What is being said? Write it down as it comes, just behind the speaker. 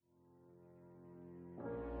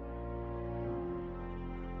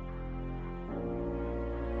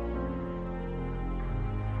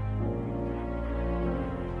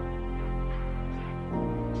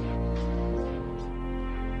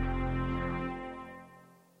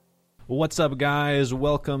What's up, guys?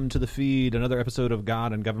 Welcome to the feed. Another episode of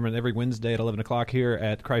God and Government every Wednesday at 11 o'clock here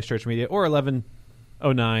at Christ Church Media, or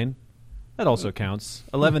 11:09. That also counts.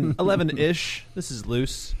 11-ish. This is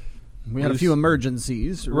loose. We had a few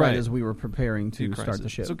emergencies right as we were preparing to start the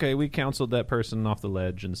show. It's okay. We counseled that person off the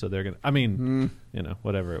ledge, and so they're going to... I mean,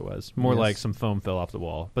 whatever it was. More like some foam fell off the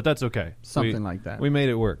wall. But that's okay. Something like that. We made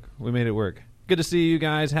it work. Good to see you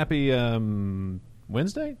guys. Happy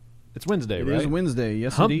Wednesday? It's Wednesday, right? It is Wednesday,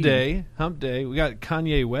 yes, Hump indeed. Hump Day. We got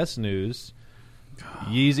Kanye West news.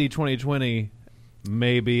 Yeezy 2020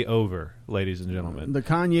 may be over, ladies and gentlemen. The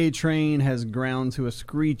Kanye train has ground to a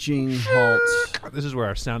screeching halt. This is where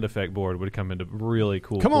our sound effect board would come into really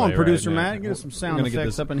cool Come on, play Producer right Matt. now. Get us some sound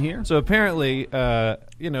effects up in here. So apparently,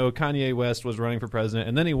 Kanye West was running for president,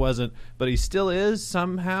 and then he wasn't, but he still is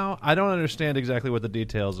somehow. I don't understand exactly what the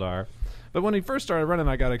details are. But when he first started running,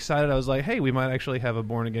 I got excited. I was like, hey, we might actually have a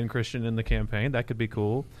born-again Christian in the campaign. That could be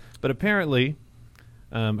cool. But apparently,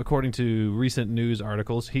 according to recent news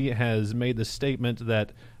articles, he has made the statement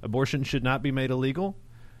that abortion should not be made illegal,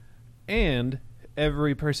 and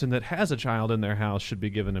every person that has a child in their house should be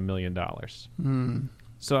given $1 million.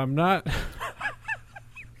 So I'm not...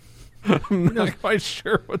 I'm not quite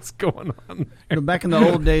sure what's going on there. Back in the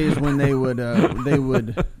old days when they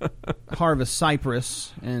would harvest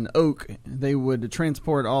cypress and oak, they would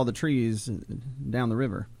transport all the trees down the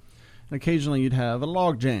river. And occasionally you'd have a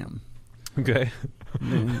log jam. Okay.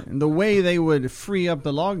 And the way they would free up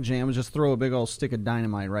the log jam was just throw a big old stick of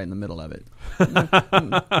dynamite right in the middle of it.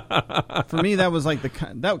 For me, that was like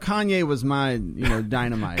Kanye was my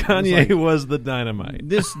dynamite. Kanye was the dynamite.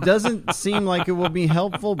 This doesn't seem like it will be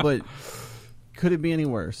helpful, but could it be any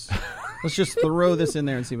worse? Let's just throw this in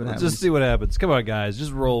there and see what happens. Just see what happens. Come on, guys,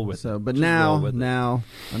 just roll with it. But now,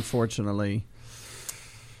 unfortunately,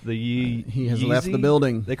 he has left the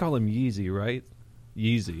building. They call him Yeezy, right?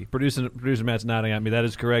 Yeezy. Producer Matt's nodding at me. That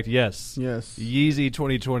is correct. Yes. Yeezy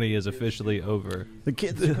 2020 is officially over. The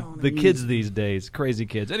kids these days. Crazy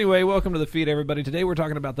kids. Anyway, welcome to the feed, everybody. Today we're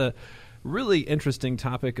talking about the really interesting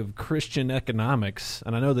topic of Christian economics.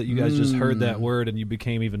 And I know that you guys just heard that word and you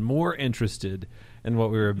became even more interested in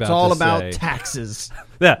what we were about to say. It's all about taxes.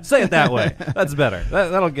 Yeah, say it that way. That's better.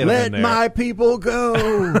 That'll get it in there. Let my people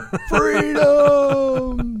go.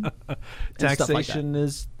 Freedom. Taxation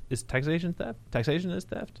is taxation theft? Taxation is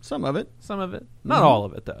theft? Some of it. Not all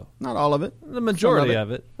of it, though. Not all of it. The majority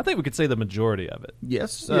of it. I think we could say the majority of it.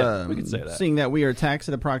 Yes. We could say that. Seeing that we are taxed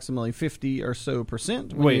at approximately 50 or so %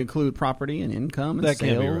 when you include property and income and that sales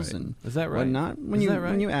can't be right. and is that right? whatnot. When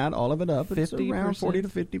you add all of it up, it's 50%? around 40 to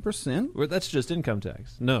 50%. That's just income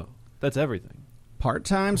tax. No, that's everything.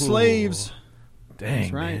 Part-time slaves. Dang,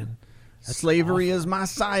 that's right. Man. Slavery is my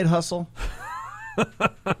side hustle.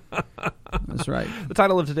 That's right. The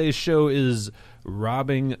title of today's show is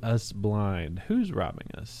Robbing Us Blind. Who's robbing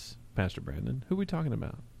us, Pastor Brandon? Who are we talking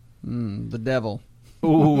about? The devil.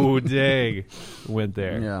 Ooh, dang. Went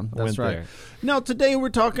there. Yeah, that's right. There. Now, today we're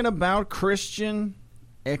talking about Christian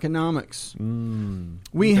economics.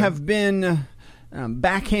 We have been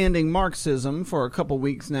backhanding Marxism for a couple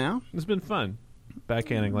weeks now. It's been fun.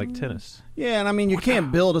 Backhanding like tennis. Yeah, and I mean, you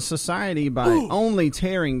can't build a society by only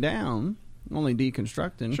tearing down, only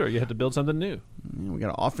deconstructing. Sure, you have to build something new. We got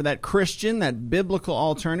to offer that Christian, that biblical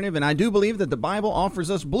alternative, and I do believe that the Bible offers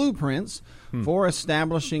us blueprints for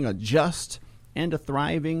establishing a just and a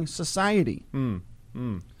thriving society.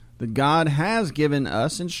 That God has given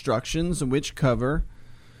us instructions which cover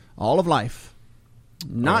all of life,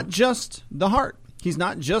 not just the heart. He's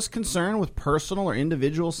not just concerned with personal or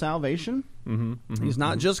individual salvation. He's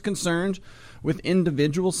not just concerned with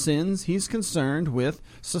individual sins. He's concerned with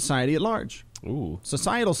society at large. Ooh.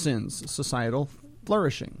 Societal sins, societal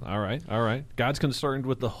flourishing. All right. God's concerned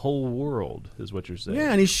with the whole world, is what you're saying.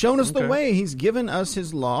 Yeah, and He's shown us the way. He's given us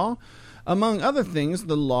His law. Among other things,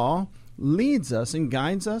 the law leads us and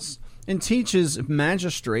guides us and teaches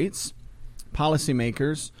magistrates,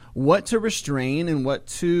 policymakers, what to restrain and what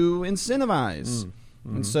to incentivize.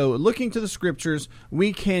 And so, looking to the Scriptures,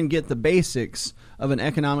 we can get the basics of an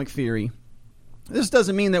economic theory. This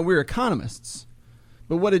doesn't mean that we're economists,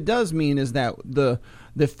 but what it does mean is that the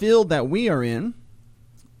field that we are in,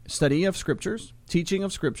 study of Scriptures, teaching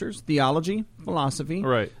of Scriptures, theology, philosophy,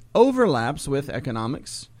 overlaps with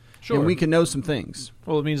economics. Sure. And we can know some things.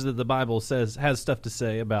 Well, it means that the Bible has stuff to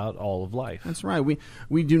say about all of life. That's right.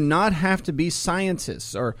 We do not have to be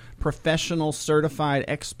scientists or professional, certified,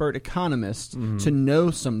 expert economists to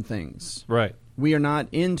know some things. Right. We are not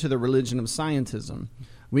into the religion of scientism.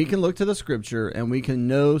 We can look to the Scripture and we can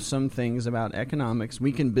know some things about economics.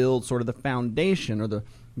 We can build sort of the foundation or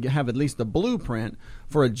have at least the blueprint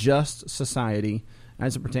for a just society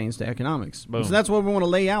as it pertains to economics. Boom. So that's what we want to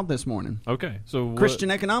lay out this morning. Okay. So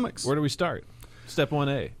Christian economics. where do we start? Step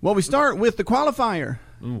 1A. Well, we start with the qualifier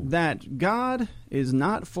Ooh. that God is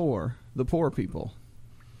not for the poor people.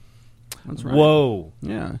 That's right. Whoa.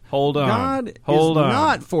 Yeah. Hold on. God Hold is on.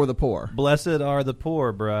 not for the poor. Blessed are the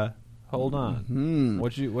poor, bruh. Hold on.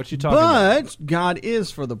 What you talking But about? God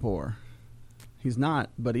is for the poor. He's not,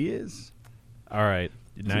 but he is. All right.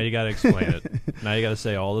 Now you got to explain it. Now you got to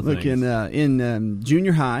say all the Look, things. in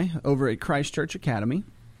junior high over at Christ Church Academy,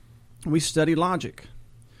 we study logic.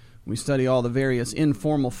 We study all the various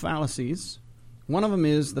informal fallacies. One of them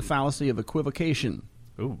is the fallacy of equivocation.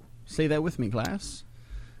 Ooh. Say that with me, class.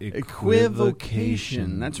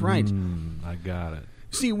 Equivocation. That's right. I got it.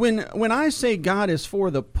 See, when I say God is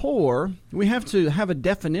for the poor, we have to have a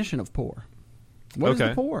definition of poor. What is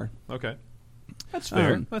the poor? Okay. That's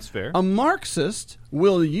fair. That's fair. A Marxist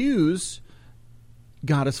will use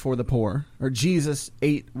God is for the poor, or Jesus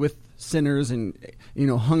ate with sinners and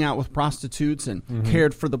hung out with prostitutes and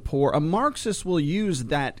cared for the poor. A Marxist will use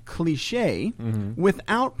that cliche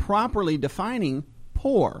without properly defining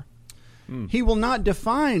poor. He will not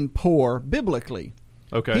define poor biblically.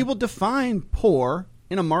 Okay. He will define poor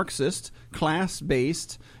in a Marxist,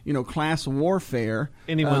 class-based, class warfare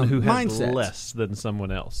Anyone who has mindset. less than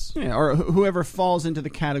someone else. Yeah, or whoever falls into the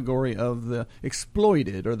category of the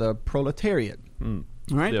exploited or the proletariat.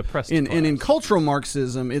 Right? The oppressed And in class. cultural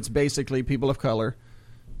Marxism, it's basically people of color,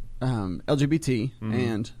 LGBT,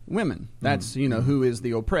 and women. That's, who is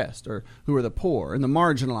the oppressed or who are the poor and the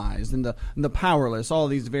marginalized and the powerless, all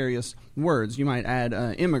these various words. You might add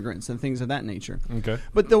immigrants and things of that nature. Okay.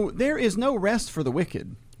 But there is no rest for the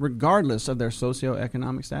wicked, regardless of their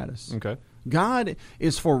socioeconomic status. Okay. God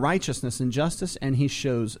is for righteousness and justice, and he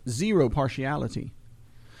shows zero partiality.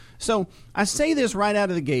 So I say this right out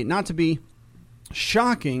of the gate, not to be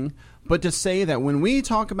shocking, but to say that when we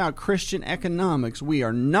talk about Christian economics, we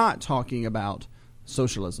are not talking about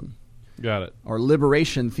socialism. Got it. Or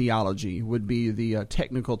liberation theology would be the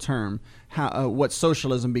technical term, what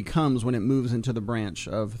socialism becomes when it moves into the branch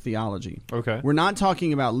of theology. Okay. We're not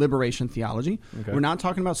talking about liberation theology. Okay. We're not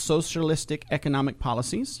talking about socialistic economic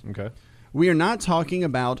policies. Okay. We are not talking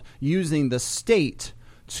about using the state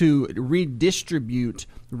to redistribute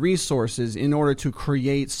resources in order to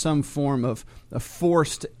create some form of a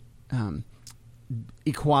forced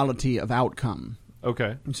equality of outcome.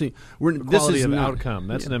 Okay. You see, Quality of outcome.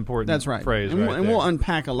 That's an important that's right. phrase and, right and there. we'll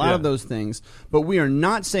unpack a lot of those things, but we are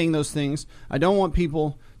not saying those things. I don't want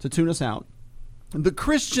people to tune us out. The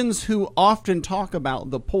Christians who often talk about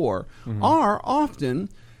the poor are often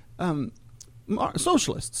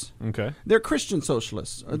socialists. Okay. They're Christian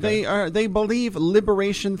socialists. They believe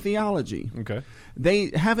liberation theology. Okay.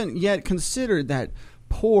 They haven't yet considered that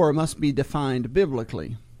poor must be defined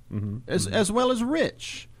biblically, as well as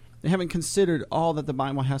rich. They haven't considered all that the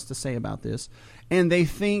Bible has to say about this. And they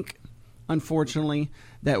think, unfortunately,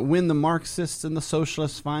 that when the Marxists and the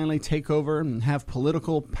socialists finally take over and have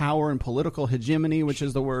political power and political hegemony, which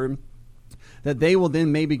is the word, that they will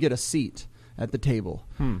then maybe get a seat at the table.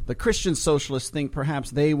 The Christian socialists think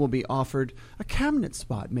perhaps they will be offered a cabinet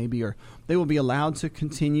spot maybe, or they will be allowed to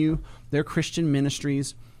continue their Christian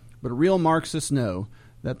ministries. But real Marxists know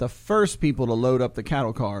that the first people to load up the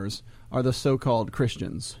cattle cars are the so-called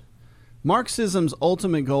Christians. Marxism's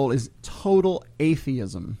ultimate goal is total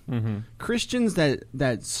atheism. Christians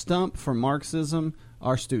that stump for Marxism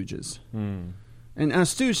are stooges. And a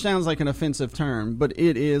stooge sounds like an offensive term, but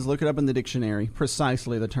it is, look it up in the dictionary,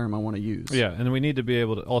 precisely the term I want to use. Yeah, and we need to be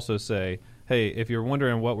able to also say, hey, if you're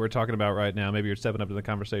wondering what we're talking about right now, maybe you're stepping up to the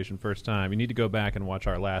conversation first time, you need to go back and watch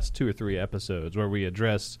our last 2 or 3 episodes where we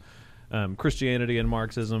address Christianity and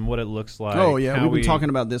Marxism, what it looks like. Oh, yeah, we've been talking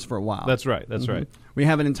about this for a while. That's right, that's right. We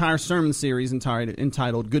have an entire sermon series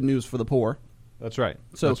entitled Good News for the Poor. That's right,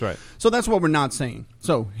 So, that's right. So that's what we're not saying.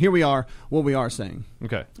 So here we are, what we are saying.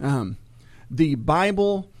 Okay. The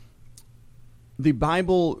Bible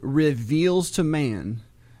reveals to man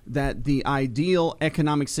that the ideal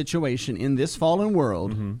economic situation in this fallen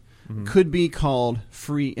world could be called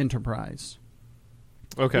free enterprise.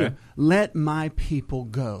 Okay. Yeah. Let my people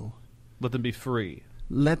go. Let them be free.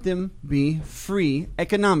 Let them be free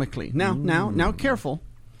economically. Now, careful.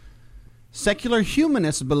 Secular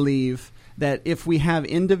humanists believe that if we have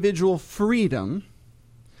individual freedom,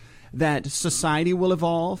 that society will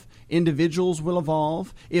evolve, individuals will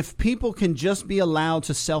evolve. If people can just be allowed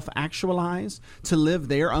to self-actualize, to live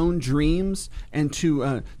their own dreams, and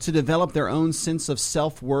to develop their own sense of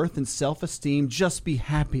self-worth and self-esteem, just be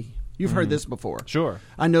happy. You've heard this before. Sure.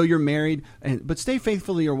 I know you're married, but stay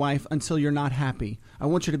faithful to your wife until you're not happy. I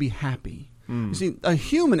want you to be happy. You see,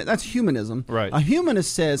 that's humanism. Right. A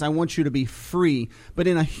humanist says, I want you to be free. But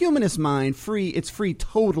in a humanist mind, it's free,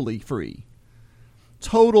 totally free.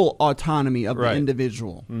 Total autonomy of the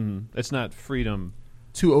individual. It's not freedom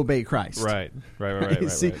to obey Christ. Right.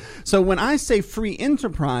 See, so when I say free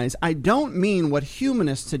enterprise, I don't mean what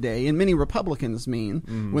humanists today and many Republicans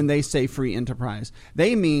mean when they say free enterprise.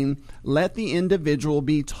 They mean let the individual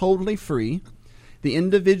be totally free. The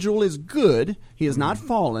individual is good. He is not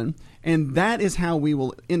fallen. And that is how we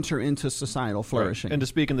will enter into societal flourishing. Right. And to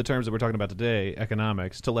speak in the terms that we're talking about today,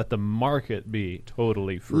 economics, to let the market be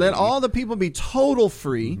totally free. Let all the people be total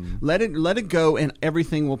free. Let it go, and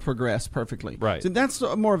everything will progress perfectly. Right. So that's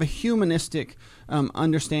more of a humanistic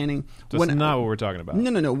understanding. That's not what we're talking about.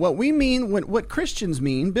 No. What we mean, what Christians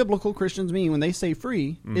mean, biblical Christians mean when they say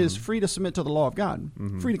free, is free to submit to the law of God.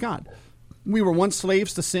 Free to God. We were once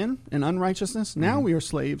slaves to sin and unrighteousness. Now we are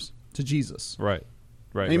slaves to Jesus. Right.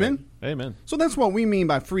 Amen? Right. Amen. So that's what we mean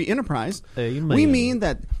by free enterprise. Amen. We mean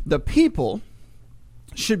that the people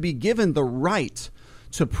should be given the right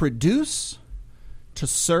to produce, to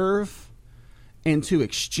serve, and to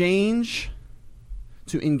exchange,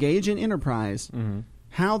 to engage in enterprise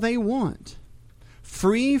how they want.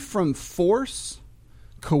 Free from force,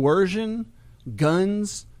 coercion,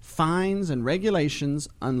 guns, fines, and regulations,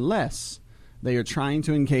 unless they are trying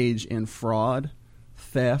to engage in fraud,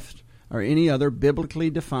 theft, or any other biblically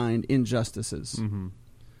defined injustices.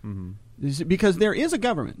 Because there is a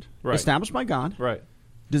government established by God,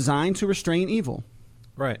 designed to restrain evil,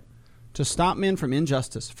 to stop men from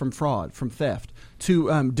injustice, from fraud, from theft,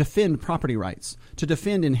 to defend property rights, to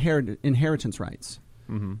defend inheritance rights.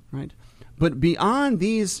 Right? But beyond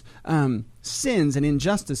these sins and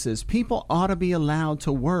injustices, people ought to be allowed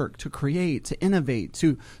to work, to create, to innovate,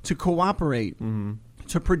 to cooperate,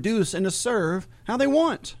 to produce, and to serve how they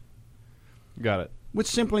want. Got it. Which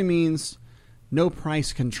simply means no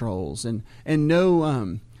price controls and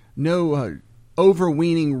no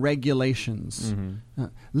overweening regulations.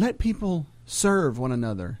 Let people serve one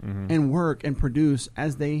another and work and produce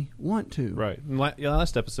as they want to. Right. In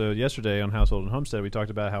last episode, yesterday on Household and Homestead, we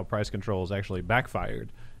talked about how price controls actually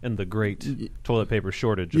backfired in the great toilet paper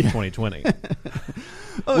shortage of 2020,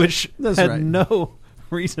 which had no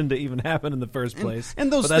reason to even happen in the first place.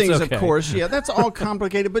 And those things, of course, that's all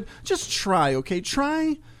complicated, but just try, okay?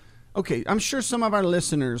 Okay, I'm sure some of our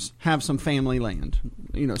listeners have some family land.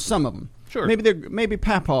 Some of them. Sure. Maybe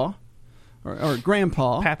Papa or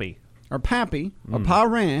Grandpa. Pappy. Or Pappy or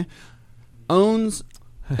Parrain owns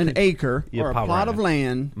an acre or a plot of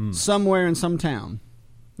land somewhere in some town.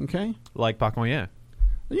 Okay? Like Pacoyen.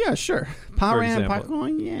 Yeah, sure. Parrain,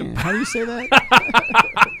 Pacoyen. How do you say that?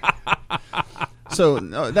 So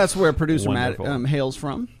that's where producer Matt hails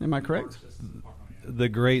from. Am I correct? The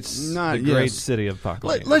great city of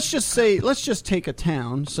Pacoyen. Let's just take a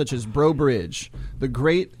town such as Breaux Bridge, the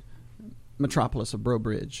great metropolis of Breaux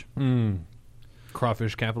Bridge.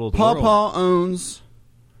 Crawfish capital of the world. Pawpaw owns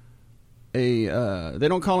they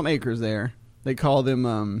don't call them acres there. They call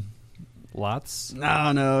them lots.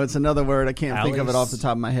 No, it's another word. I can't think of it off the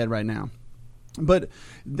top of my head right now. But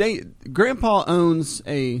Grandpa owns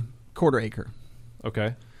a quarter acre.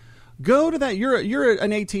 Okay. Go to that. You're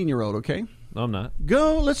an 18-year-old, okay? No, I'm not.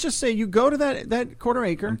 Let's just say you go to that quarter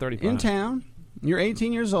acre I'm 35. in town. You're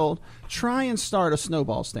 18 years old. Try and start a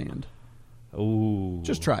snowball stand. Ooh.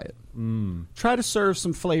 Just try it. Try to serve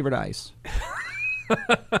some flavored ice.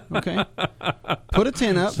 Okay? Put a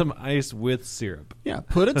tin up. Some ice with syrup. Yeah,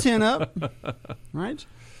 put a tin up. Right?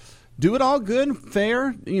 Do it all good and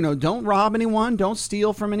fair. Don't rob anyone. Don't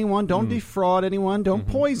steal from anyone. Don't defraud anyone. Don't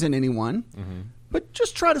poison anyone. But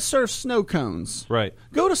just try to serve snow cones. Right.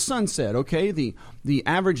 Go to Sunset, okay? The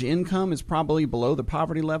average income is probably below the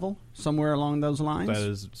poverty level, somewhere along those lines. That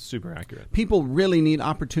is super accurate. People really need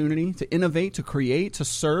opportunity to innovate, to create, to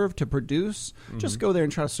serve, to produce. Just go there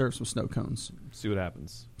and try to serve some snow cones. See what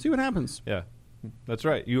happens. Yeah, that's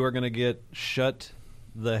right. You are going to get shut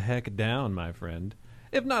the heck down, my friend.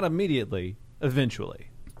 If not immediately, eventually.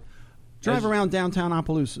 Drive around downtown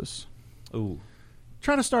Opelousas. Ooh.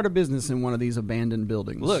 Try to start a business in one of these abandoned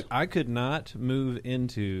buildings. Look, I could not move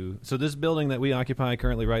into... So this building that we occupy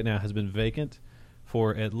currently right now has been vacant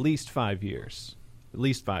for at least 5 years. At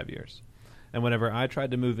least 5 years. And whenever I tried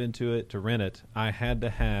to move into it to rent it, I had to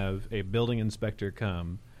have a building inspector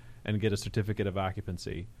come and get a certificate of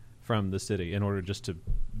occupancy from the city in order just to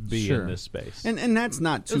be in this space. And that's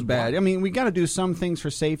not too bad. I mean, we got to do some things for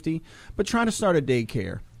safety, but try to start a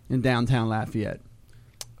daycare in downtown Lafayette.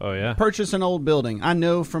 Oh, yeah? Purchase an old building. I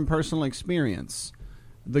know from personal experience,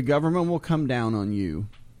 the government will come down on you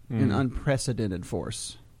in unprecedented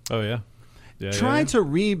force. Oh, yeah? Try to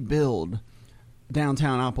rebuild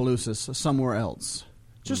downtown Opelousas somewhere else.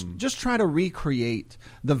 Just try to recreate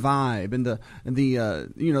the vibe and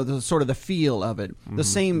the sort of the feel of it. The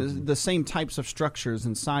same types of structures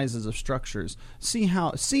and sizes of structures. See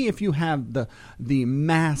if you have the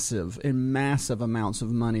massive amounts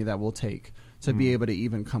of money that will take to be able to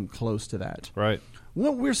even come close to that. Right.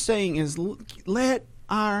 What we're saying is let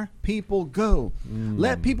our people go.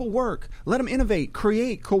 Let people work. Let them innovate,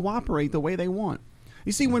 create, cooperate the way they want.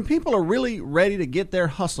 You see, when people are really ready to get their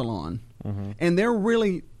hustle on, and they're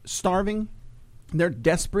really starving, they're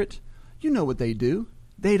desperate, you know what they do.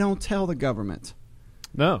 They don't tell the government.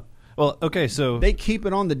 No. Well, okay, so... They keep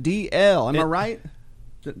it on the DL. Am I right?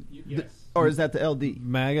 Yes. Or is that the LD?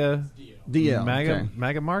 MAGA... DL. MAGA, okay.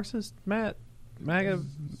 MAGA Marxist? MAGA...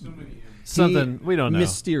 So many M's. Something, we don't know.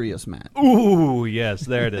 Mysterious Matt. Ooh, yes,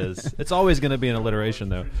 there it is. It's always going to be an alliteration,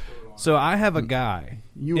 though. So I have a guy...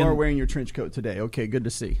 You are wearing your trench coat today. Okay, good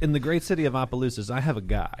to see. In the great city of Opelousas, I have a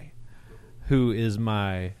guy who is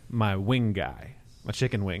my wing guy, my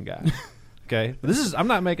chicken wing guy. Okay, I'm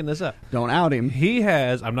not making this up. Don't out him. He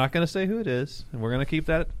has. I'm not going to say who it is, and we're going to keep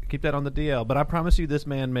that on the DL. But I promise you, this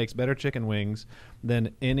man makes better chicken wings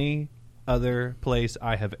than any other place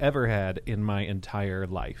I have ever had in my entire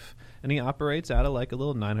life. And he operates out of like a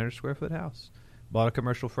little 900 square foot house. Bought a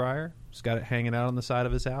commercial fryer. Just got it hanging out on the side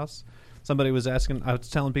of his house. Somebody was asking, I was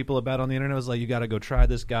telling people about it on the internet. I was like, you got to go try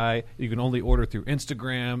this guy. You can only order through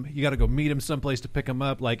Instagram. You got to go meet him someplace to pick him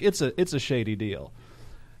up. Like, it's a shady deal.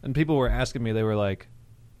 And people were asking me, they were like,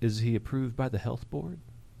 is he approved by the health board?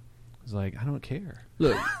 I was like, I don't care.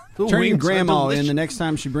 Look, The turn your wings are grandma in delicious. the next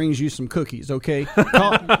time she brings you some cookies, okay?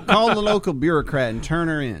 Call the local bureaucrat and turn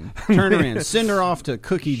her in. Send her off to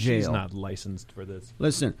cookie jail. She's not licensed for this.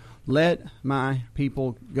 Listen, let my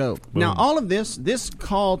people go. Now, all of this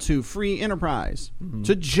call to free enterprise,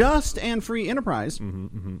 to just and free enterprise,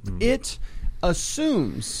 it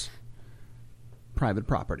assumes private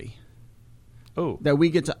property. Oh, That we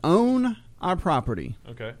get to own our property.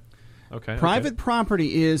 okay. Private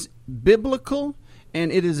property is biblical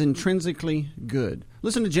and it is intrinsically good.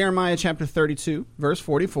 Listen to Jeremiah chapter 32, verse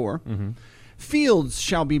 44. Fields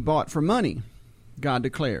shall be bought for money, God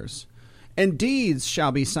declares, and deeds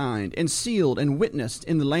shall be signed and sealed and witnessed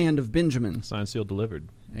in the land of Benjamin. Signed, sealed, delivered.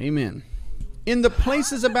 Amen. In the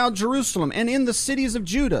places about Jerusalem and in the cities of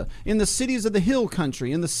Judah, in the cities of the hill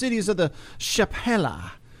country, in the cities of the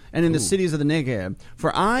Shephelah, and in the cities of the Negeb.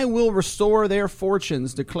 For I will restore their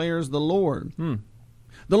fortunes, declares the Lord.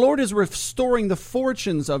 The Lord is restoring the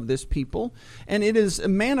fortunes of this people, and it is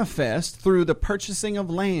manifest through the purchasing of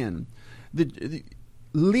land, the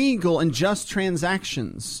legal and just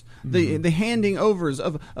transactions, the handing overs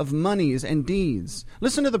of monies and deeds.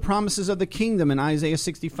 Listen to the promises of the kingdom in Isaiah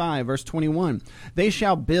 65, verse 21. They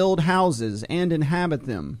shall build houses and inhabit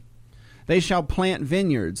them. They shall plant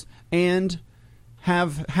vineyards and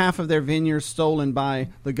have half of their vineyards stolen by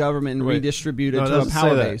the government and redistributed to a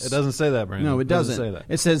power base. It doesn't say that, Brandon. No, it doesn't. say that.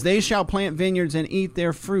 It says, they shall plant vineyards and eat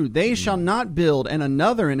their fruit. They shall not build and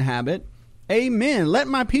another inhabit. Amen. Let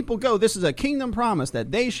my people go. This is a kingdom promise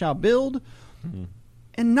that they shall build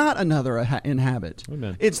and not another inhabit.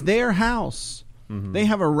 Amen. It's their house. They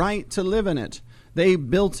have a right to live in it. They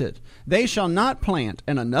built it. They shall not plant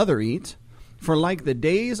and another eat. For like the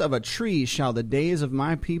days of a tree shall the days of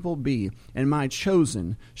my people be, and my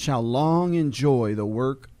chosen shall long enjoy the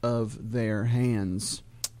work of their hands.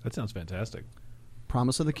 That sounds fantastic.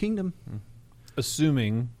 Promise of the kingdom.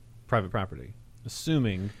 Assuming private property.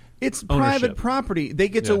 Assuming It's ownership. private property. They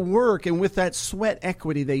get to work, and with that sweat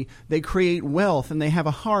equity, they create wealth, and they have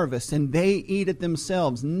a harvest, and they eat it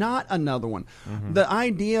themselves, not another one. The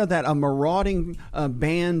idea that a marauding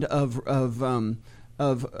band of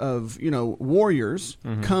warriors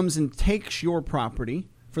comes and takes your property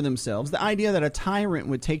for themselves. The idea that a tyrant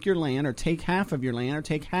would take your land or take half of your land or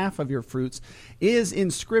take half of your fruits is in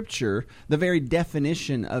Scripture the very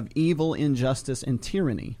definition of evil, injustice, and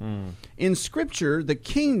tyranny. In Scripture, the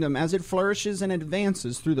kingdom, as it flourishes and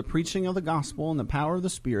advances through the preaching of the gospel and the power of the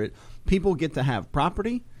Spirit, people get to have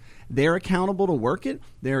property. They're accountable to work it.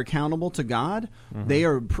 They're accountable to God. They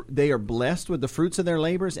are blessed with the fruits of their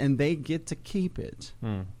labors, and they get to keep it.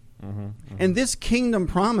 And this kingdom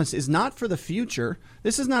promise is not for the future.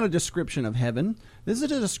 This is not a description of heaven. This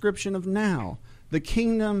is a description of now. The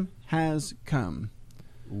kingdom has come.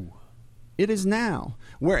 It is now.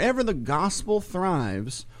 Wherever the gospel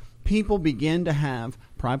thrives, people begin to have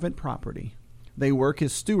private property. They work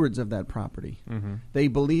as stewards of that property. They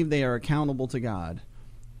believe they are accountable to God,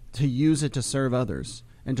 to use it to serve others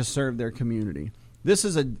and to serve their community. This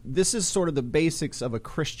is sort of the basics of a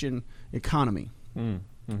Christian economy.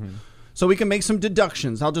 So we can make some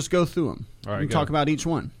deductions. I'll just go through them. All right, we can go. talk about each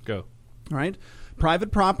one. Go. All right?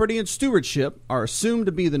 Private property and stewardship are assumed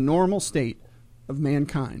to be the normal state of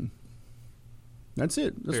mankind. That's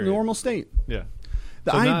it. That's the Period. normal state. Yeah.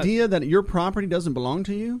 The So not- idea that your property doesn't belong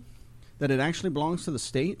to you, that it actually belongs to the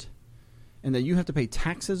state, and that you have to pay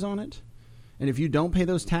taxes on it, and if you don't pay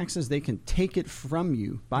those taxes, they can take it from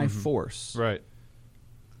you by force. Right.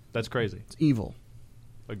 That's crazy. It's evil.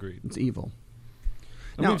 Agreed. It's evil.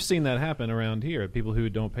 And Now- we've seen that happen around here. People who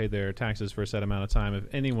don't pay their taxes for a set amount of time, if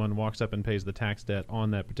anyone walks up and pays the tax debt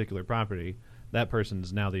on that particular property, that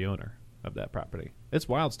person's now the owner of that property. It's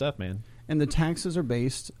wild stuff, man. And the taxes are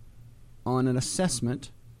based on an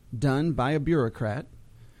assessment done by a bureaucrat.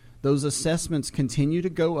 Those assessments continue to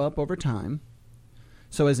go up over time.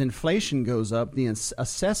 So as inflation goes up, the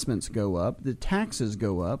assessments go up, the taxes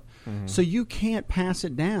go up. So you can't pass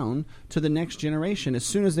it down to the next generation. As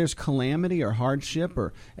soon as there's calamity or hardship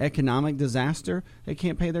or economic disaster, they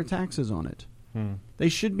can't pay their taxes on it. They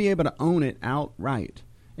should be able to own it outright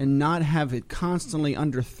and not have it constantly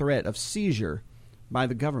under threat of seizure by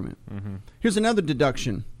the government. Here's another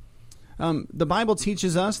deduction. The Bible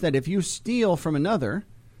teaches us that if you steal from another,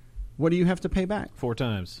 what do you have to pay back? 4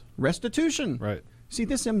 times. Restitution. Right. See,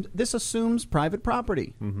 this assumes private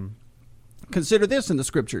property. Consider this in the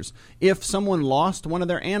Scriptures. If someone lost one of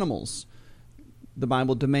their animals, the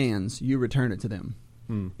Bible demands you return it to them.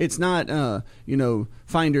 It's not,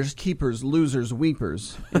 finders, keepers, losers,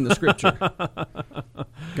 weepers in the Scripture.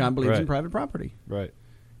 God believes in Right. private property. Right.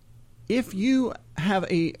 If you have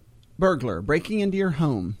a burglar breaking into your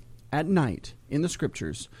home at night in the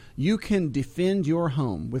Scriptures, you can defend your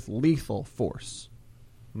home with lethal force.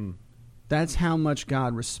 That's how much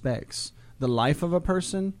God respects the life of a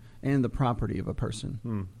person and the property of a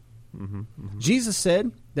person. Jesus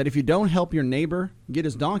said that if you don't help your neighbor get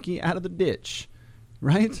his donkey out of the ditch,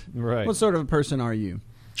 right? Right. What sort of a person are you?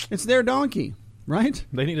 It's their donkey, right?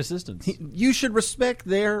 They need assistance. You should respect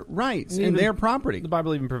their rights and Even- their property. The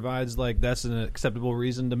Bible even provides, that's an acceptable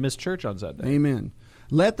reason to miss church on Sunday. Amen.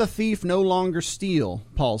 Let the thief no longer steal,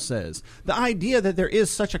 Paul says. The idea that there is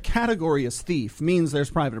such a category as thief means there's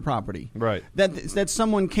private property. Right. That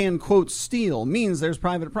someone can, quote, steal means there's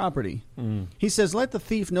private property. He says, let the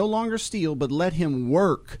thief no longer steal, but let him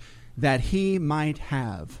work that he might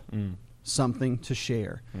have something to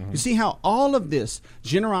share. You see how all of this,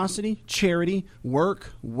 generosity, charity,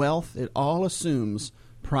 work, wealth, it all assumes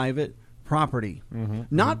private property.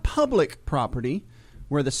 Not public property,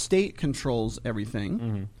 where the state controls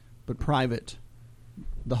everything, but private,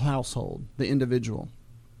 the household, the individual.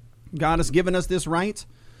 God has given us this right,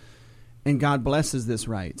 and God blesses this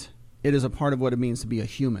right. It is a part of what it means to be a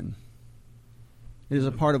human. It is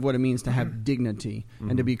a part of what it means to have dignity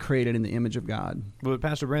and to be created in the image of God. But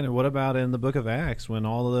Pastor Brandon, what about in the book of Acts when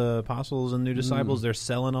all of the apostles and new disciples, they're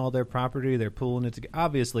selling all their property, they're pulling it together?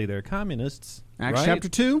 Obviously, they're communists. Acts right? chapter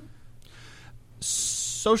 2,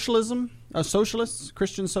 socialists,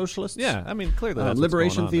 Christian socialists. Yeah, I mean, clearly that's what's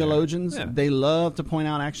liberation going on there. theologians, Yeah. they love to point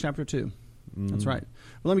out Acts chapter 2. That's right.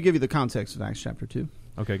 Well, let me give you the context of Acts chapter 2.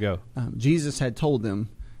 Okay, go. Jesus had told them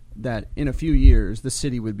that in a few years the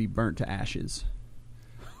city would be burnt to ashes,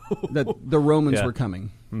 that the Romans Yeah. were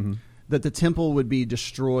coming, that the temple would be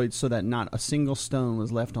destroyed so that not a single stone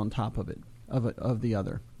was left on top of it, of the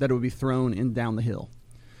other, that it would be thrown in down the hill,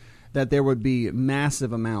 that there would be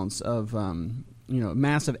massive amounts of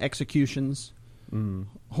massive executions,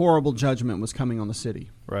 horrible judgment was coming on the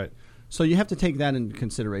city. Right. So you have to take that into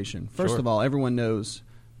consideration. First Sure. of all, everyone knows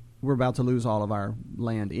we're about to lose all of our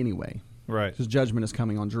land anyway, Right. because judgment is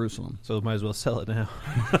coming on Jerusalem. So might as well sell it now.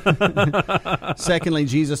 Secondly,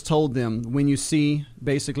 Jesus told them, when you see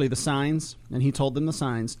basically the signs, and he told them the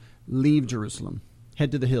signs, leave Jerusalem,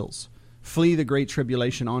 head to the hills, flee the great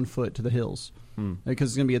tribulation on foot to the hills, because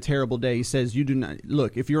it's going to be a terrible day. He says, you do not,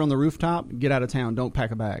 look, if you're on the rooftop, get out of town, don't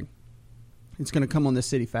pack a bag. It's going to come on this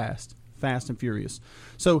city fast and furious.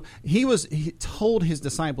 So he told his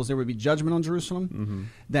disciples there would be judgment on Jerusalem,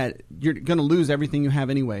 that you're going to lose everything you have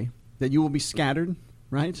anyway, that you will be scattered,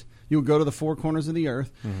 right? You will go to the four corners of the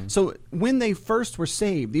earth. So when they first were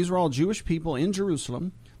saved, these were all Jewish people in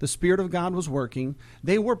Jerusalem. The Spirit of God was working.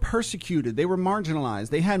 They were persecuted. They were marginalized.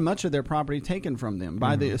 They had much of their property taken from them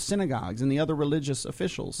by the synagogues and the other religious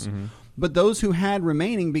officials. But those who had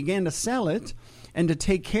remaining began to sell it and to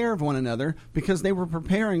take care of one another because they were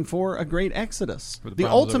preparing for a great exodus, But the the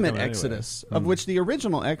problems ultimate are coming exodus, of which the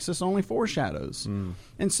original exodus only foreshadows.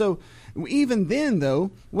 And so even then, though,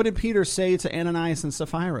 what did Peter say to Ananias and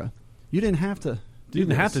Sapphira? You didn't have to do You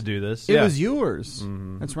didn't have this. to do this. It Yeah. was yours.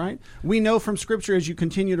 That's right. We know from Scripture as you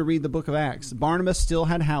continue to read the book of Acts, Barnabas still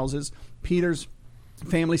had houses. Peter's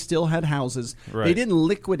family still had houses. Right. They didn't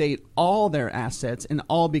liquidate all their assets and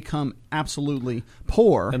all become absolutely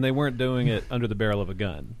poor. And they weren't doing it under the barrel of a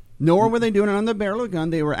gun. Nor were they doing it on the barrel of a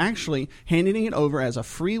gun. They were actually handing it over as a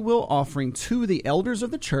free will offering to the elders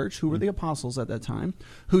of the church, who were the apostles at that time,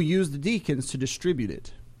 who used the deacons to distribute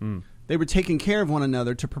it. They were taking care of one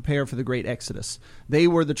another to prepare for the great Exodus. They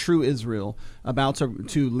were the true Israel, about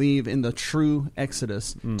to leave in the true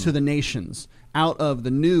Exodus to the nations, out of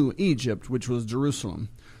the new Egypt, which was Jerusalem.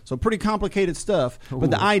 So pretty complicated stuff.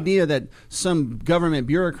 But the idea that some government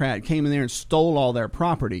bureaucrat came in there and stole all their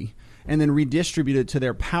property and then redistributed to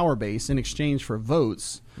their power base in exchange for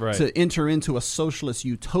votes to enter into a socialist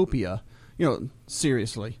utopia,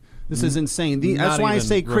 seriously. This is insane. That's why I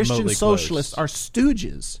say Christian socialists are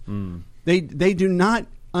stooges. They do not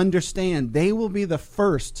understand. They will be the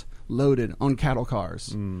first loaded on cattle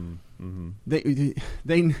cars. They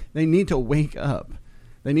need to wake up.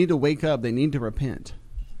 They need to wake up. They need to repent.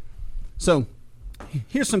 So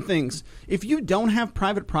here's some things. If you don't have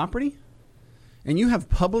private property and you have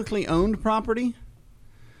publicly owned property,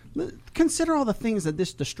 consider all the things that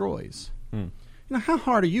this destroys. How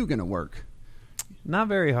hard are you going to work? Not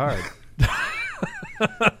very hard.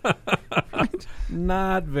 Right?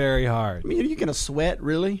 Not very hard. I mean, are you going to sweat,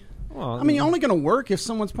 really? Well, you're only going to work if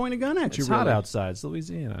someone's pointing a gun at you. It's really. hot outside. It's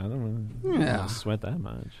Louisiana. I don't want to sweat that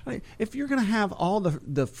much. If you're going to have all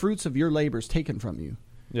the fruits of your labors taken from you.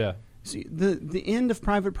 Yeah. See, the end of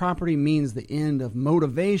private property means the end of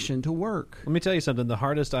motivation to work. Let me tell you something. The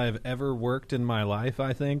hardest I've ever worked in my life,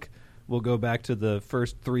 I think, will go back to the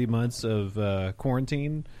first 3 months of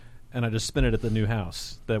quarantine. And I just spent it at the new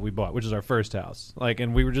house that we bought, which is our first house.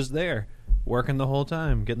 And we were just there, working the whole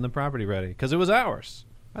time, getting the property ready, because it was ours.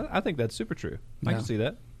 I think that's super true. I can see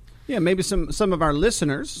that. Yeah, maybe some of our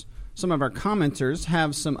listeners, some of our commenters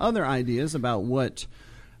have some other ideas about what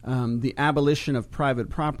the abolition of private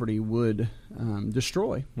property would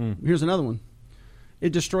destroy. Here's another one.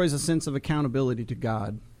 It destroys a sense of accountability to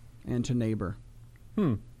God and to neighbor.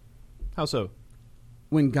 How so?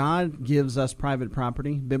 When God gives us private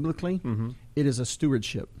property, biblically, it is a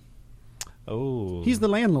stewardship. Oh. He's the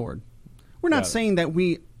landlord. We're not saying that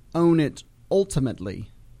we own it ultimately.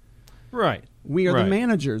 Right. We are the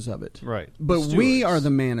managers of it. Right. But we are the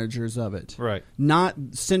managers of it. Right. Not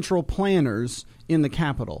central planners in the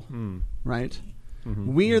capital. Right?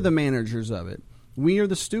 We are the managers of it. We are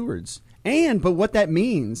the stewards. But what that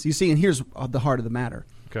means, you see, and here's the heart of the matter.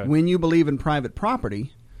 Okay. When you believe in private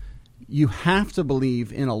property, you have to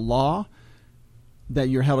believe in a law that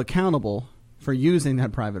you're held accountable for using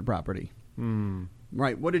that private property.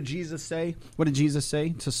 Right. What did Jesus say?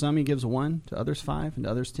 To some he gives 1, to others 5, and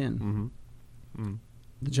to others 10.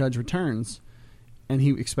 The judge returns, and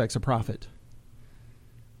he expects a profit.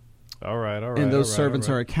 All right. And those servants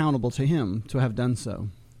are accountable to him to have done so.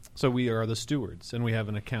 So we are the stewards, and we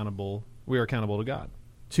are accountable to God.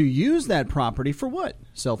 To use that property for what?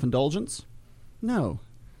 Self-indulgence? No.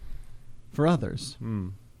 For others.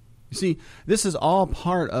 You see, this is all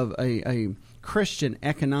part of a Christian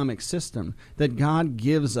economic system that God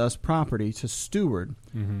gives us property to steward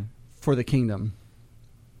for the kingdom.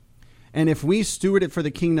 And if we steward it for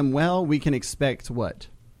the kingdom well, we can expect what?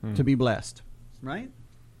 To be blessed. Right?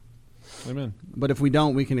 Amen. But if we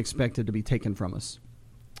don't, we can expect it to be taken from us.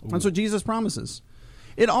 That's what Jesus promises.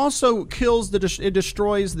 It also it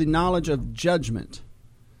destroys the knowledge of judgment.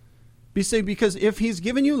 Because if he's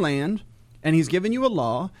given you land, and he's given you a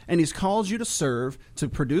law, and he's called you to serve, to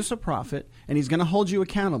produce a profit, and he's going to hold you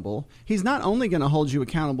accountable, he's not only going to hold you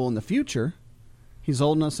accountable in the future, he's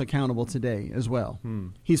holding us accountable today as well.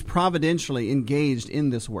 He's providentially engaged in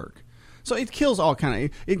this work. So it kills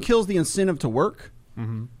it kills the incentive to work,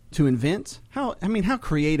 to invent. How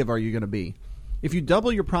creative are you going to be? If you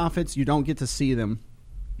double your profits, you don't get to see them.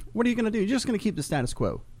 What are you going to do? You're just going to keep the status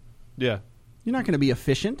quo. Yeah. You're not going to be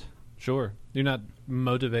efficient. Sure. You're not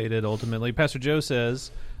motivated ultimately. Pastor Joe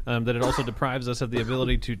says that it also deprives us of the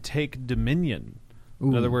ability to take dominion.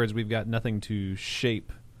 In other words, we've got nothing to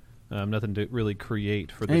shape, nothing to really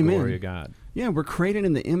create for the glory of God. Yeah, we're created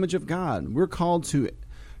in the image of God. We're called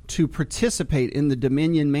to participate in the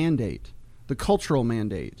dominion mandate, the cultural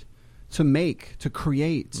mandate, to make, to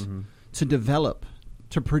create, to develop,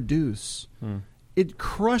 to produce. It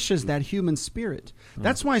crushes that human spirit.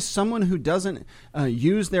 That's why someone who doesn't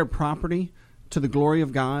use their property to the glory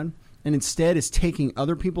of God and instead is taking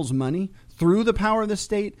other people's money through the power of the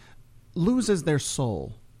state loses their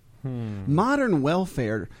soul. Modern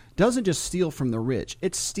welfare doesn't just steal from the rich.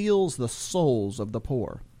 It steals the souls of the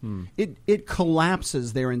poor. It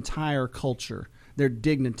collapses their entire culture, their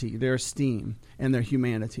dignity, their esteem, and their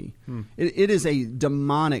humanity. It is a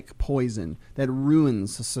demonic poison that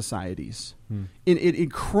ruins societies. It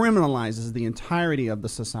criminalizes the entirety of the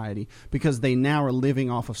society because they now are living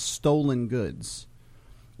off of stolen goods.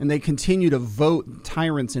 And they continue to vote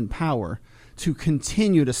tyrants in power to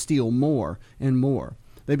continue to steal more and more.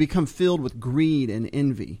 They become filled with greed and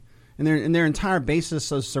envy. And their entire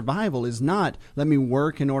basis of survival is not, let me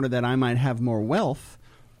work in order that I might have more wealth.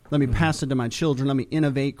 Let me pass it to my children. Let me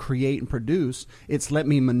innovate, create, and produce. It's let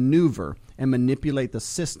me maneuver and manipulate the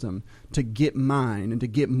system to get mine and to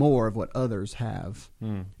get more of what others have.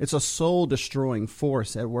 It's a soul-destroying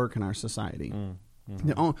force at work in our society.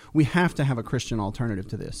 We have to have a Christian alternative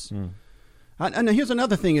to this. And here's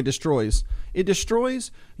another thing it destroys. It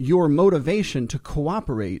destroys your motivation to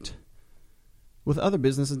cooperate with other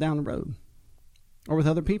businesses down the road or with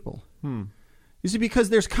other people. You see, because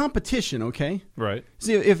there's competition, okay? Right.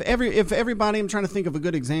 See, if everybody, I'm trying to think of a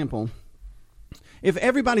good example. If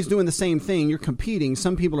everybody's doing the same thing, you're competing,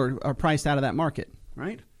 some people are priced out of that market,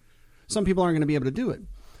 right? Some people aren't going to be able to do it.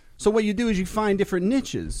 So what you do is you find different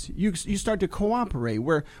niches. You start to cooperate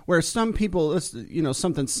where some people,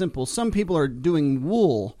 something simple. Some people are doing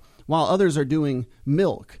wool while others are doing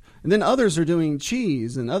milk. And then others are doing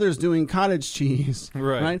cheese, and others doing cottage cheese,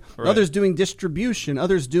 right? Others doing distribution,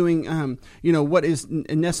 others doing, what is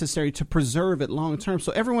necessary to preserve it long term.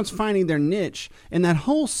 So everyone's finding their niche, and that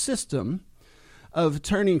whole system of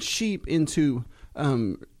turning sheep into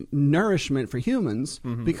nourishment for humans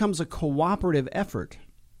becomes a cooperative effort.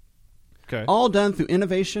 Okay. All done through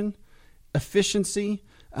innovation, efficiency,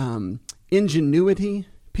 ingenuity.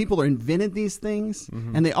 People are invented these things,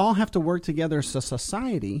 and they all have to work together as a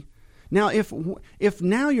society. Now, if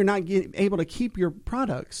now you're not able to keep your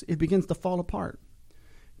products, it begins to fall apart.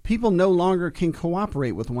 People no longer can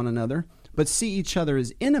cooperate with one another, but see each other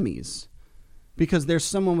as enemies because there's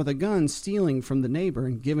someone with a gun stealing from the neighbor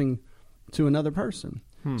and giving to another person.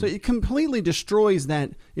 So it completely destroys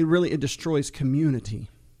that. It destroys community.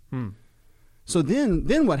 So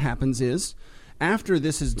then what happens is, after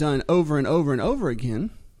this is done over and over and over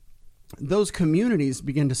again, those communities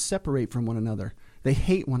begin to separate from one another. They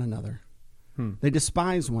hate one another. They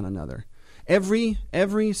despise one another.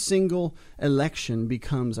 Every single election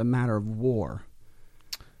becomes a matter of war.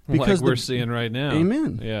 Because like we're seeing right now.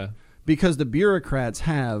 Amen. Yeah. Because the bureaucrats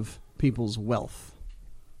have people's wealth.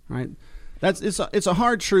 Right? It's a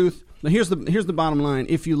hard truth. Now here's the bottom line.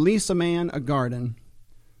 If you lease a man a garden,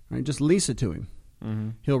 right, just lease it to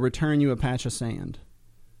him. He'll return you a patch of sand.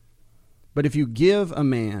 But if you give a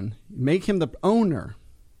man, make him the owner,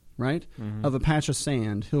 right, of a patch of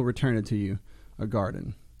sand, he'll return it to you, a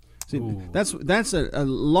garden. See, that's a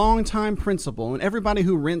long-time principle, and everybody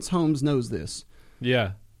who rents homes knows this.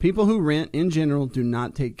 Yeah. People who rent, in general, do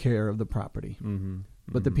not take care of the property.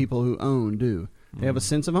 But the people who own do. They have a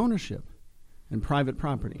sense of ownership and private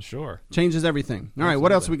property. Sure. Changes everything. All right,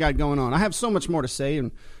 what else we got going on? I have so much more to say,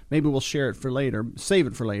 and maybe we'll share it for later, save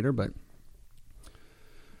it for later, but...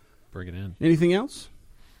 Bring it in. Anything else?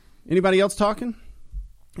 Anybody else talking?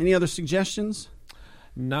 Any other suggestions?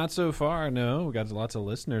 Not so far, no. We got lots of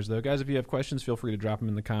listeners, though. Guys, if you have questions, feel free to drop them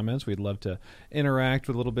in the comments. We'd love to interact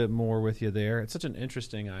with a little bit more with you there. It's such an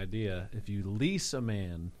interesting idea. If you lease a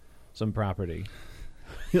man some property,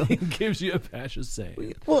 he gives you a patch of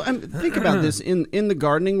sand. Well, think about this. In the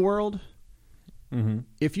gardening world,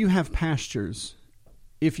 if you have pastures,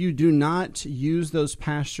 if you do not use those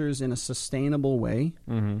pastures in a sustainable way,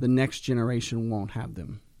 the next generation won't have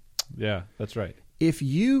them. Yeah, that's right. If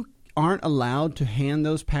you aren't allowed to hand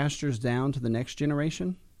those pastures down to the next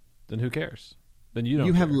generation, then who cares? Then you don't.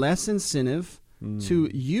 You have less incentive to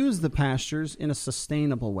use the pastures in a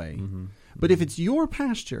sustainable way. But if it's your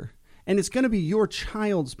pasture and it's going to be your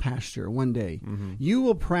child's pasture one day, you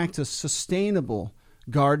will practice sustainable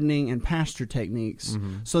gardening and pasture techniques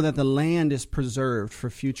so that the land is preserved for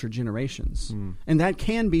future generations. And that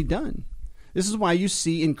can be done. This is why you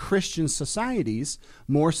see in Christian societies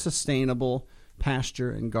more sustainable pasture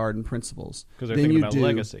and garden principles. Because they're thinking about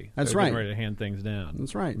legacy. That's they're right. Getting ready to hand things down.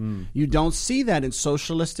 That's right. You don't see that in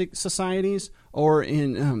socialistic societies or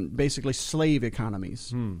in basically slave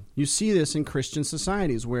economies. You see this in Christian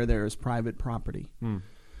societies where there is private property.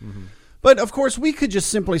 But, of course, we could just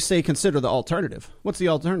simply say consider the alternative. What's the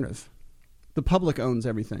alternative? The public owns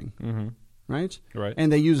everything, right? Right.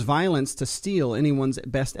 And they use violence to steal anyone's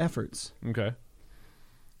best efforts. Okay.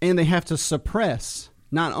 And they have to suppress,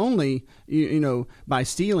 not only by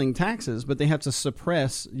stealing taxes, but they have to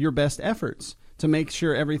suppress your best efforts to make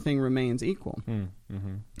sure everything remains equal.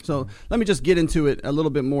 So let me just get into it a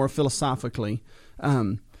little bit more philosophically.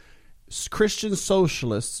 Christian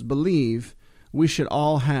socialists believe we should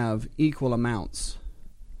all have equal amounts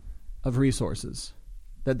of resources,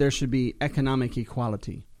 that there should be economic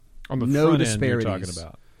equality. On the no front disparities. end you're talking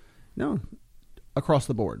about. No, across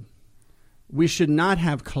the board. We should not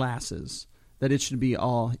have classes, that it should be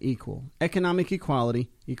all equal. Economic equality,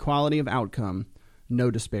 equality of outcome, no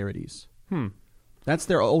disparities. That's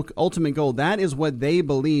their ultimate goal. That is what they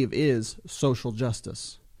believe is social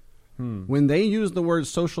justice. When they use the word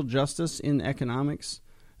social justice in economics,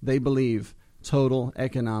 they believe total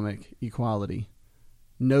economic equality,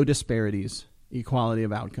 no disparities, equality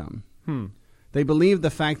of outcome. They believe the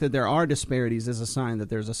fact that there are disparities is a sign that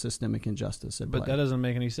there's a systemic injustice at play. But that doesn't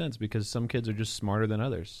make any sense because some kids are just smarter than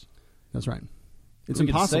others. That's right. It's We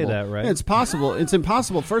could impossible. say that, right? Yeah, it's possible. It's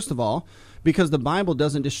impossible, first of all, because the Bible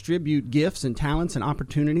doesn't distribute gifts and talents and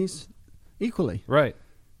opportunities equally. Right.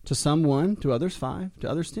 To some 1, to others 5, to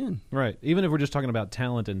others 10. Right. Even if we're just talking about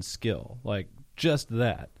talent and skill, like just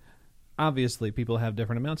that, obviously people have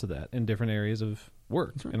different amounts of that in different areas of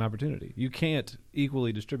work and opportunity. You can't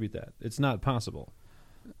equally distribute that. It's not possible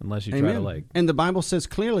unless you try to like. And the Bible says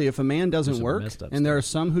clearly if a man doesn't some work, messed up and there are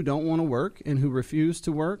stuff. some who don't want to work and who refuse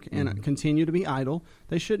to work and continue to be idle,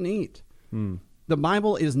 they shouldn't eat. The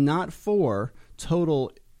Bible is not for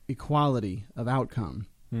total equality of outcome.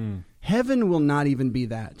 Heaven will not even be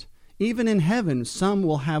that. Even in heaven, some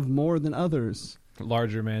will have more than others.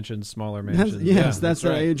 Larger mansions, smaller mansions. That's the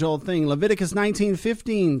right. age-old thing. Leviticus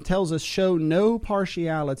 19:15 tells us, show no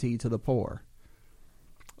partiality to the poor.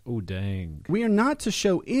 Oh, dang. We are not to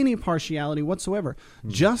show any partiality whatsoever.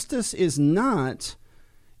 Justice is not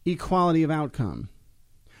equality of outcome.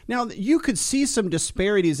 Now, you could see some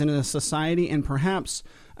disparities in a society and perhaps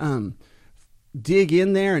dig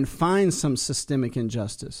in there and find some systemic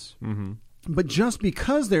injustice. But just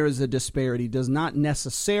because there is a disparity does not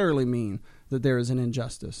necessarily mean that there is an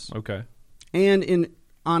injustice. Okay. And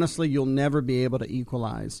honestly, you'll never be able to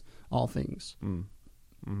equalize all things.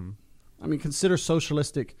 I mean, consider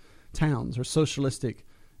socialistic towns or socialistic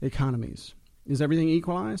economies. Is everything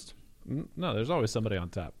equalized? No, there's always somebody on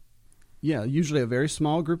top. Yeah, usually a very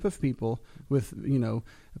small group of people with,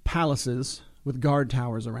 palaces with guard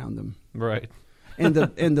towers around them. Right. And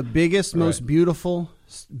the biggest, most Right. beautiful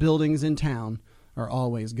buildings in town are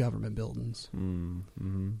always government buildings.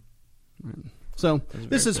 Right. So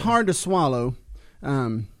this is hard to swallow,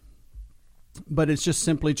 but it's just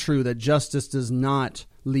simply true that justice does not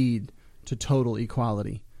lead to total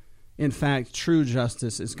equality. In fact, true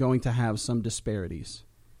justice is going to have some disparities.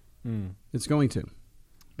 It's going to.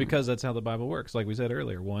 Because that's how the Bible works. Like we said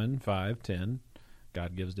earlier, 1, 5, 10.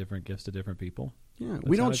 God gives different gifts to different people. Yeah, That's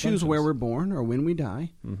we how don't it choose where functions. we're born or when we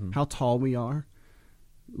die, how tall we are,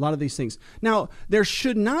 a lot of these things. Now, there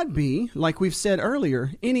should not be, like we've said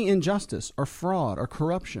earlier, any injustice or fraud or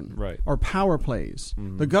corruption Right. or power plays.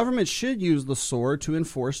 The government should use the sword to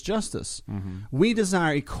enforce justice. We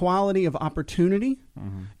desire equality of opportunity,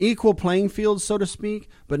 equal playing field, so to speak,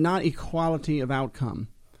 but not equality of outcome.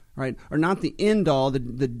 Right? Or not the end all, the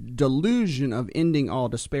delusion of ending all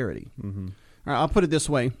disparity. All right, I'll put it this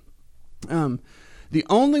way. The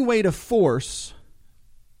only way to force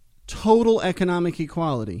total economic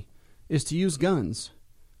equality is to use guns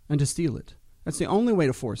and to steal it. That's the only way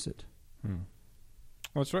to force it.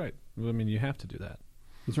 That's right. I mean, you have to do that.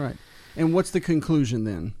 That's right. And what's the conclusion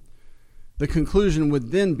then? The conclusion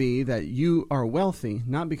would then be that you are wealthy,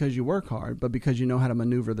 not because you work hard, but because you know how to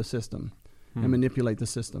maneuver the system and manipulate the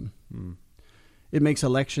system. It makes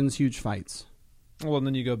elections huge fights. Well, and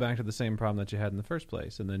then you go back to the same problem that you had in the first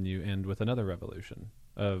place, and then you end with another revolution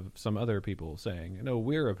of some other people saying, "No,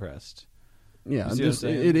 we're oppressed." Yeah, You see what I'm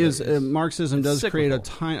saying? it is. It's- Marxism it's does create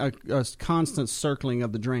cyclical. a constant circling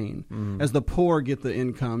of the drain. As the poor get the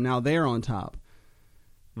income, now they're on top.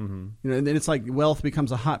 And then it's like wealth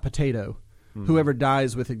becomes a hot potato. Whoever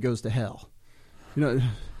dies with it goes to hell.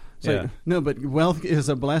 Yeah. No, but wealth is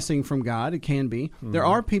a blessing from God. It can be. There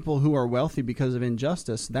are people who are wealthy because of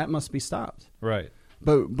injustice. That must be stopped. Right.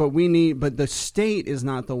 But the state is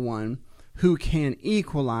not the one who can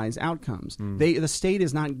equalize outcomes. The state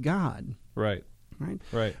is not God. Right. Right?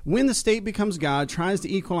 Right. When the state becomes God, tries to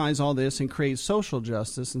equalize all this and create social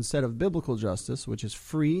justice instead of biblical justice, which is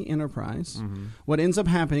free enterprise, what ends up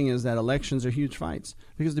happening is that elections are huge fights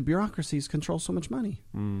because the bureaucracies control so much money.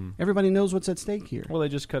 Everybody knows what's at stake here. Well, they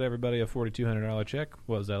just cut everybody a $4,200 check.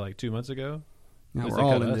 What was that, like 2 months ago? Now Because we're they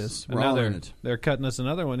all cut in us. this. And We're now all they're, in it. They're cutting us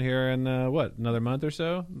another one here in, another month or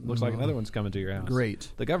so? Looks like another one's coming to your house.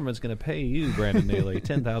 Great. The government's going to pay you, Brandon Neely,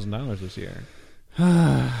 $10,000 this year.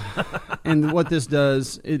 And what this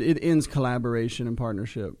does, it ends collaboration and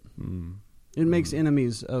partnership. It makes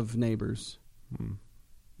enemies of neighbors.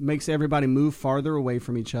 makes everybody move farther away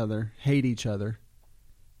from each other, hate each other,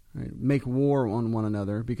 right? Make war on one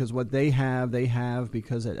another because what they have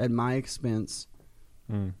because at my expense.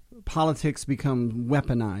 Politics become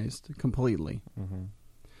weaponized completely.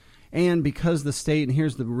 And because the state, and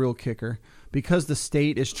here's the real kicker, because the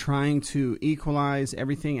state is trying to equalize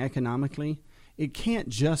everything economically, it can't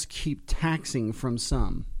just keep taxing from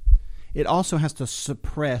some. It also has to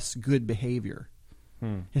suppress good behavior.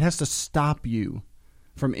 It has to stop you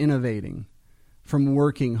from innovating, from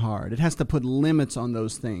working hard. It has to put limits on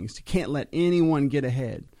those things. You can't let anyone get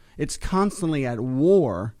ahead. It's constantly at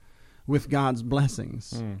war with God's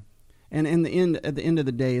blessings. And at the end of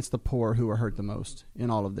the day, it's the poor who are hurt the most in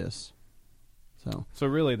all of this. So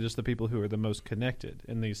really, just the people who are the most connected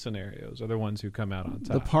in these scenarios are the ones who come out on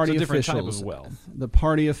top. The party it's a different officials, type of wealth. The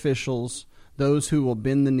party officials, those who will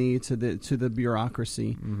bend the knee to the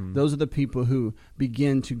bureaucracy, those are the people who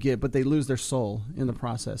begin to get, but they lose their soul in the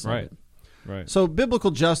process. Right. Of it. Right. So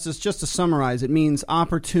biblical justice, just to summarize, it means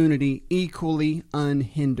opportunity equally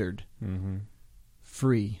unhindered,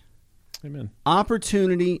 free. Amen.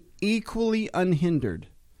 Opportunity equally unhindered.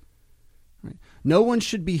 Right. No one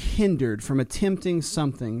should be hindered from attempting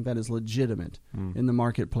something that is legitimate in the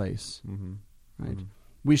marketplace. Right.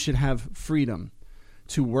 We should have freedom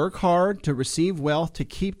to work hard, to receive wealth, to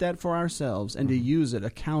keep that for ourselves, and to use it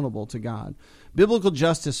accountable to God. Biblical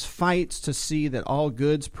justice fights to see that all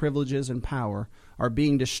goods, privileges, and power are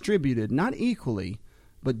being distributed not equally,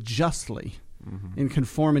 but justly in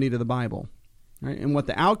conformity to the Bible. Right? And what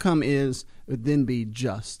the outcome is would then be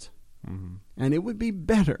just. And it would be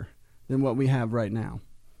better than what we have right now.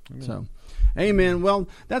 Amen. So, amen. Well,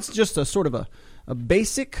 that's just a sort of a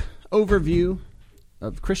basic overview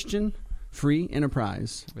of Christian free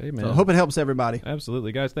enterprise. Amen. So I hope it helps everybody.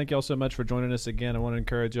 Absolutely. Guys, thank you all so much for joining us again. I want to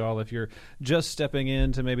encourage you all, if you're just stepping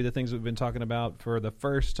into maybe the things we've been talking about for the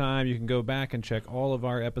first time, you can go back and check all of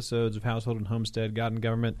our episodes of Household and Homestead, God and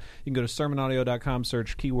Government. You can go to sermonaudio.com,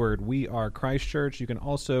 search keyword We Are Christ Church. You can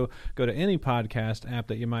also go to any podcast app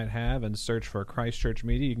that you might have and search for Christ Church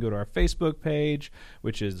Media. You can go to our Facebook page,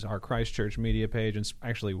 which is our Christ Church Media page, and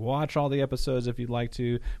actually watch all the episodes if you'd like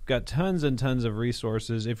to. We've got tons and tons of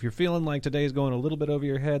resources. If you're feeling like today is going a little bit over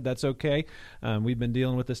your head, that's okay. We've been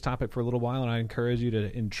dealing with this topic for a little while, and I encourage you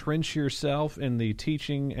to entrench yourself in the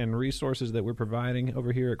teaching and resources that we're providing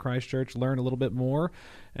over here at Christ Church. Learn a little bit more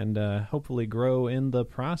and hopefully grow in the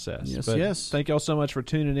process. Yes. Thank you all so much for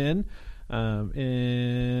tuning in.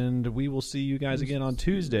 And we will see you guys again on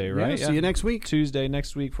Tuesday, right? Yeah, see you next week. Tuesday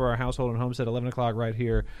next week for our Household and Homestead, 11 o'clock right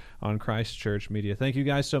here on Christ Church Media. Thank you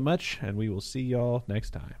guys so much, and we will see y'all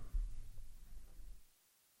next time.